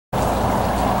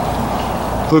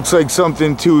Looks like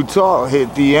something too tall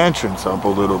hit the entrance up a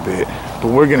little bit, but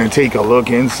we're gonna take a look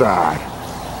inside.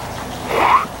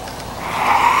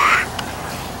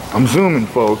 I'm zooming,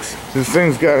 folks. This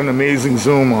thing's got an amazing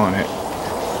zoom on it.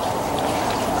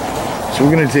 So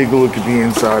we're gonna take a look at the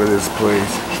inside of this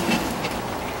place.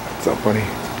 What's up, buddy?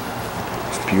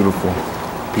 It's beautiful,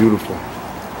 beautiful.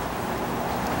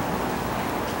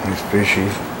 Nice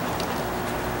fishies.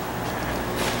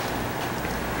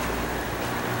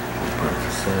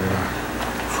 Breakfast area.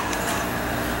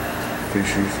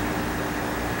 Fishies.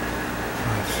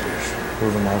 Nice fish.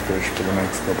 Those are my fish for the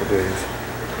next couple days.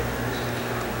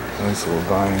 Nice little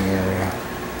dining area.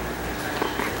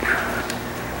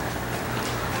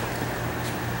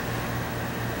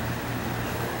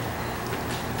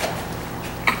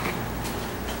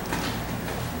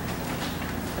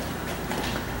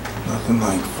 Nothing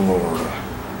like Florida.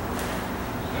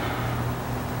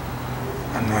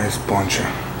 A nice bunch of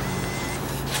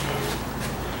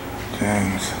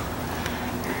things.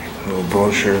 Little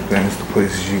brochure things, the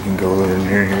places you can go that are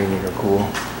near here that are cool.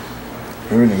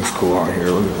 Everything's cool out here.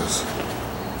 Look at this.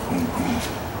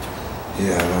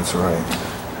 Yeah, that's right.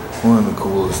 One of the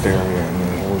coolest areas in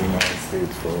the whole United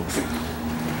States, folks.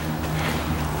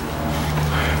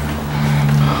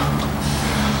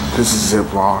 This is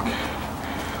Ziplok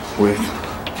with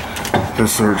the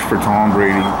Search for Tom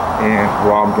Brady and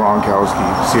Rob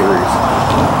Gronkowski series.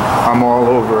 I'm all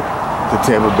over the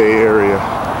Tampa Bay area,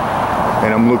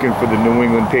 and I'm looking for the New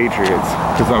England Patriots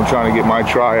because I'm trying to get my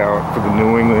tryout for the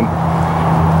New England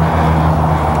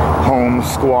home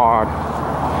squad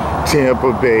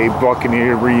Tampa Bay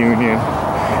Buccaneer reunion.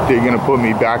 They're gonna put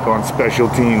me back on special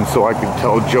teams so I can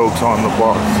tell jokes on the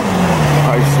bus.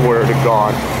 I swear to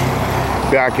God.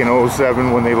 Back in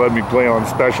 07 when they let me play on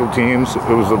special teams,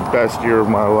 it was the best year of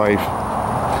my life.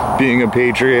 Being a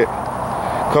Patriot,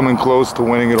 coming close to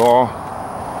winning it all,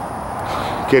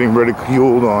 getting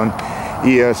ridiculed on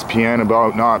ESPN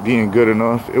about not being good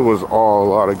enough. It was all a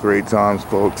lot of great times,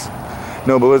 folks.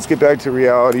 No, but let's get back to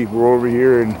reality. We're over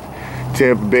here in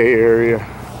Tampa Bay area.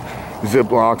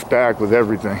 Ziplok's back with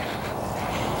everything.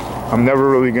 I'm never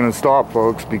really gonna stop,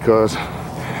 folks, because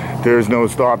there's no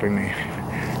stopping me.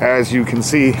 As you can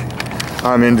see,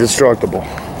 I'm indestructible.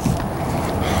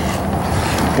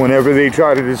 Whenever they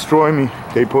try to destroy me,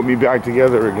 they put me back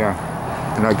together again.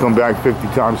 And I come back 50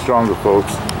 times stronger,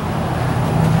 folks.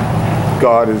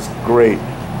 God is great,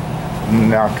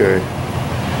 not good.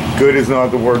 Good is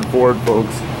not the word for it,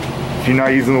 folks. If you're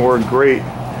not using the word great,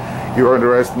 you're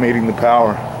underestimating the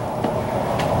power.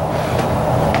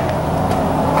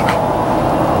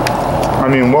 I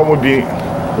mean, what would be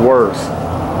worse?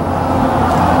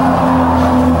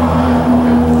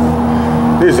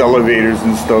 There's elevators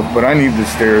and stuff, but I need the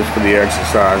stairs for the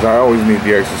exercise. I always need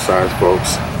the exercise,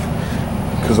 folks,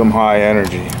 because I'm high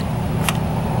energy.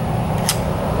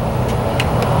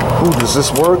 Ooh, does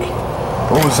this work?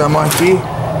 Oh, is that my key?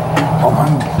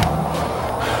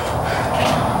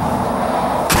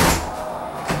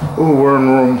 Oh, we're in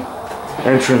room,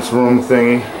 entrance room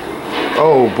thingy.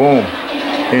 Oh, boom.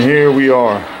 And here we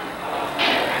are.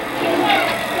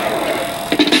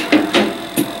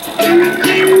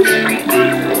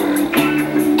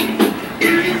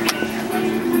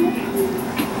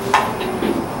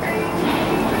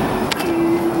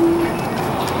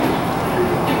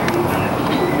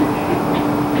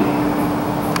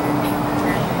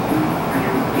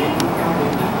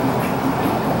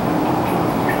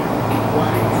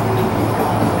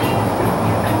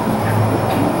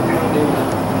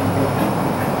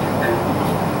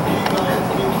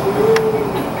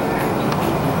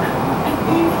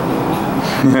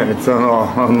 It's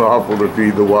unlawful to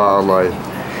feed the wildlife.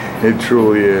 It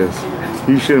truly is.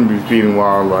 You shouldn't be feeding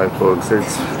wildlife, folks.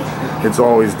 It's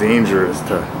always dangerous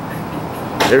to.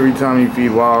 Every time you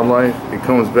feed wildlife, it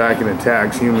comes back and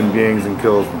attacks human beings and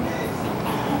kills them.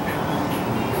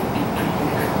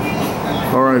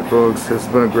 Alright, folks, it's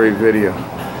been a great video.